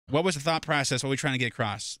What was the thought process? What were we trying to get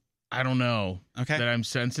across? I don't know. Okay. That I'm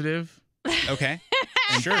sensitive. Okay.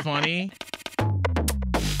 And Sure. funny.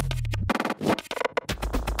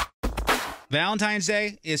 Valentine's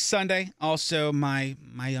Day is Sunday. Also, my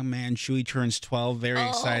young man Chewy turns 12. Very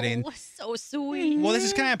exciting. Oh, so sweet. Well, this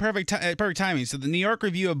is kind of perfect timing. So the New York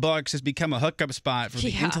Review of Books has become a hookup spot for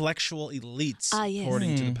the intellectual elites, Yes.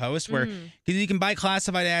 according to the Post, where because you can buy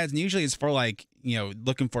classified ads, and usually it's for like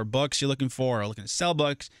looking for books you're looking for or looking to sell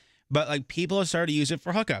books. But like people have started to use it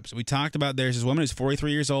for hookups. We talked about there's this woman who's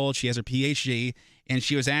 43 years old. She has her PhD, and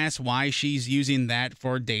she was asked why she's using that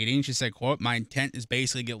for dating. She said, "quote My intent is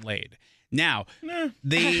basically get laid." Now,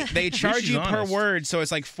 they charge you per word, so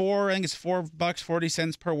it's like I think it's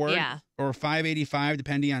 $4.40 per word, or $5.85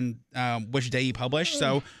 depending on which day you publish.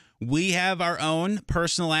 So we have our own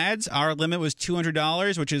personal ads. Our limit was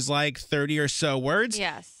 $200, which is like 30 or so words.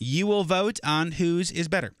 Yes. You will vote on whose is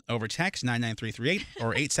better over text 99338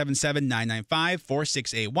 or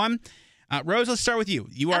 877-995-4681. Rose, let's start with you.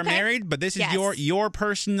 You are married, but this is your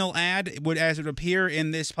personal ad as it would appear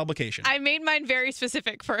in this publication. I made mine very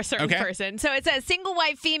specific for a certain person. So it says, single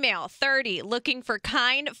white female, 30, looking for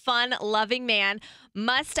kind, fun, loving man,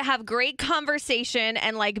 must have great conversation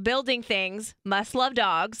and like building things, must love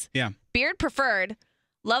dogs. Yeah. Beard preferred,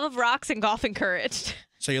 love of rocks and golf encouraged.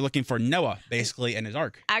 So you're looking for Noah, basically, and his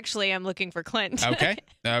arc. Actually, I'm looking for Clint. Okay.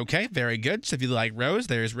 Okay. Very good. So if you like Rose,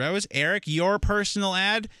 there's Rose. Eric, your personal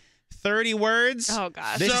ad. 30 words. Oh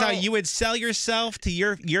gosh. This is how you would sell yourself to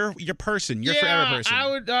your person, your forever person. I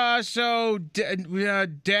would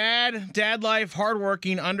dad life,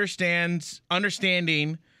 hardworking,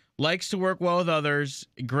 understanding, likes to work well with others,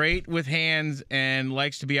 great with hands, and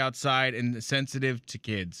likes to be outside and sensitive to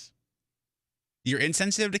kids. You're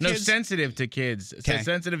insensitive to kids? No, sensitive to kids. Okay. So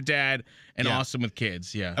sensitive dad and awesome with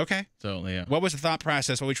kids. Yeah. Okay. So yeah. What was the thought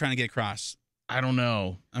process? What were we trying to get across? I don't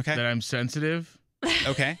know. Okay. That I'm sensitive.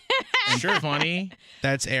 Okay. And funny.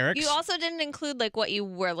 That's Eric's. You also didn't include like what you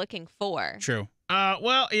were looking for. True.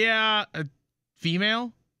 Well, yeah,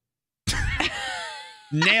 female.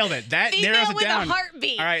 Nailed it. That female narrows it with down. A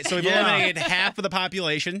heartbeat. All right, so we've eliminated half of the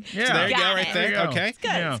population. Yeah. So there you go, Got right it. there. Okay. It's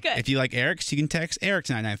good. It's good. If you like Eric's, you can text Eric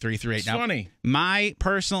to 99338. It's Now, funny. my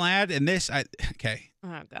personal ad, and this, okay.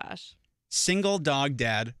 Oh gosh. Single dog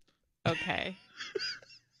dad. Okay.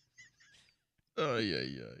 Oh yeah.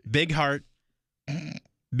 Big heart.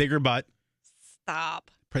 Bigger butt. Stop.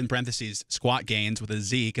 In parentheses, squat gains with a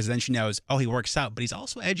Z, because then she knows, he works out, but he's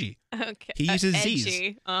also edgy. Okay. He uses Z's.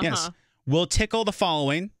 Edgy. Yes. Will tickle the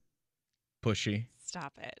following. Pushy.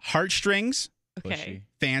 Stop it. Heartstrings. Okay. Pushy.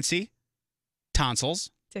 Fancy.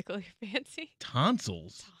 Tonsils. Tickle your fancy.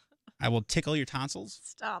 Tonsils. I will tickle your tonsils.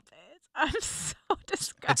 Stop it. I'm so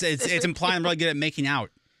disgusted. It's implying I'm really good at making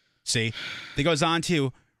out. See? It goes on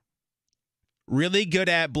to really good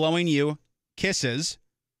at blowing you, kisses,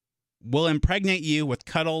 will impregnate you with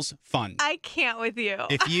cuddles, fun. I can't with you.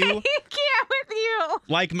 If you I can't with you.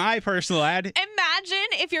 like my personal ad. Imagine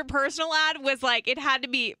if your personal ad was like it had to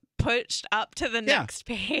be pushed up to the next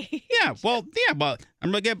page. Well, I'm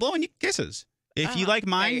really good at blowing you kisses. If you like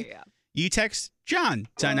mine, you text John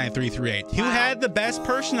to 99338. Who had the best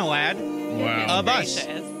personal ad of us?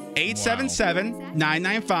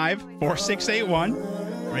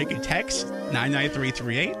 877-995-4681. Or you can text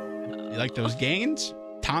 99338. You like those gains?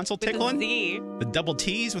 Tonsil tickling? The double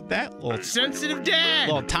T's with that? Little sensitive dad.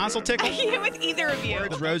 Little tonsil tickle? I can't with either of you.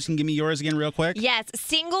 Rose, can you give me yours again real quick? Yes.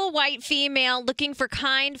 Single white female looking for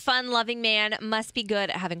kind, fun, loving man, must be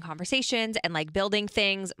good at having conversations and like building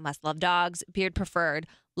things, must love dogs, beard preferred,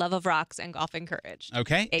 love of rocks, and golf encouraged.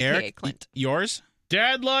 Okay. AKA Eric, Clint. yours?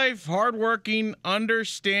 Dad life, hardworking,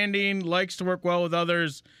 understanding, likes to work well with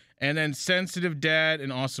others, and then sensitive dad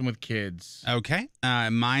and awesome with kids. Okay.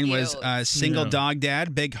 Mine was single dog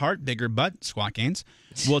dad, big heart, bigger butt, squat gains.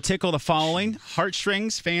 Will tickle the following: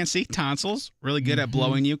 heartstrings, fancy, tonsils, really good at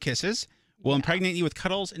blowing you, kisses. Will impregnate you with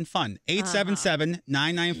cuddles and fun.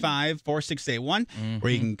 877-995-4681, or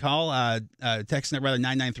you can call, text rather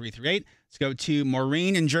 99338. Let's go to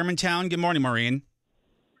Maureen in Germantown. Good morning, Maureen.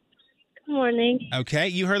 Good morning. Okay.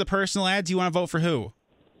 You heard the personal ads. You want to vote for who?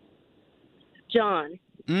 John.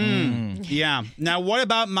 Yeah. Now, what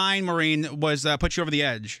about mine, Maureen, was put you over the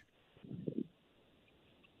edge?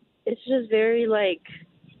 It's just very,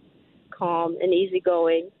 calm and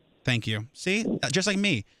easygoing. Thank you. See? Just like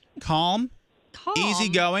me. Calm.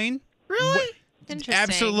 Easygoing. Really? Interesting.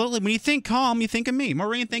 Absolutely. When you think calm, you think of me.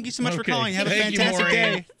 Maureen, thank you so much for calling. Have a fantastic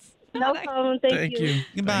day. No problem. Thank you.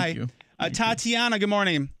 Goodbye. Thank you. Tatiana, good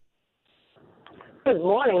morning. Good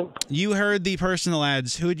morning. You heard the personal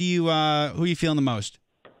ads. Who are you feeling the most?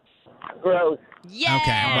 Rose. Yeah.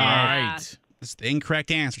 Okay. Well, All right. That's the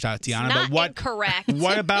incorrect answer, Tatiana. Not but what? incorrect.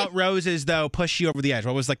 What about roses though? Push you over the edge.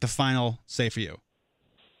 What was like the final say for you?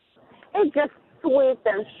 It's just sweet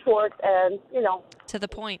and short and, To the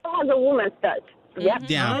point. has a woman's touch. Yep.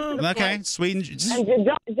 Yeah. Oh, Okay. Sweet. And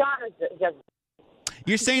John is just...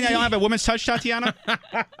 You're saying I don't have a woman's touch, Tatiana?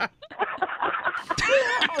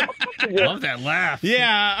 Love that laugh.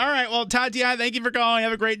 Yeah. All right. Well, Tatiana, thank you for calling.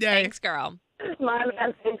 Have a great day. Thanks, girl. My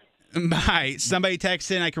man, Bye. Somebody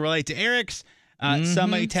texted in, I can relate to Eric's.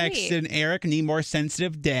 Somebody texted in, Eric, need more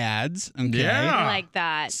sensitive dads. Okay. Yeah. I like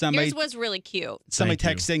that. Somebody- Yours was really cute. Somebody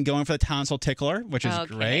Thank you. texted in, going for the tonsil tickler, which is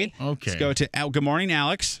Okay. great. Okay. Let's go to Good morning,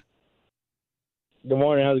 Alex. Good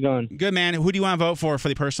morning. How's it going? Good, man. Who do you want to vote for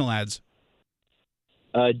the personal ads?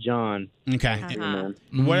 John. Okay. Uh-huh.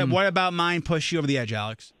 What about mine push you over the edge,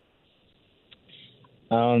 Alex?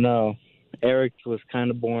 I don't know. Eric was kind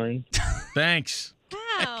of boring. Thanks.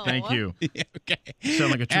 Wow. Thank you. Yeah, okay. You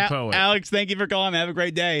sound like a true poet. Alex, thank you for calling. Have a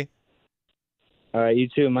great day. All right, you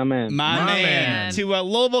too, my man. My My man. man. To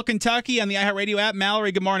Louisville, Kentucky on the iHeartRadio app.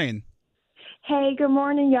 Mallory, good morning. Hey, good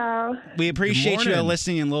morning, y'all. We appreciate Good you morning.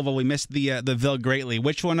 listening in Louisville. We missed the Ville greatly.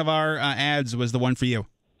 Which one of our ads was the one for you?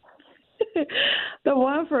 The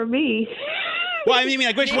one for me. Well, I mean,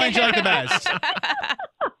 like, which one did you like the best?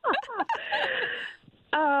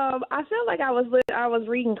 I feel like I was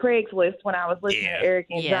reading Craigslist when I was listening to Eric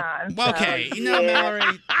and John. Well, okay, Mallory,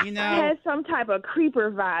 I had some type of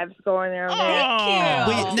creeper vibes going there. Oh,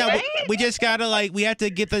 we just gotta we have to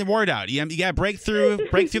get the word out. You gotta break through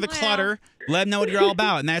the clutter, let them know what you're all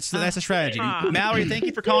about, and that's the strategy. Mallory, thank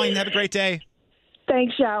you for calling. And have a great day.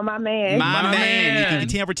 Thanks, y'all. My man. My man. You can man.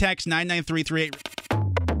 continue over text 99338.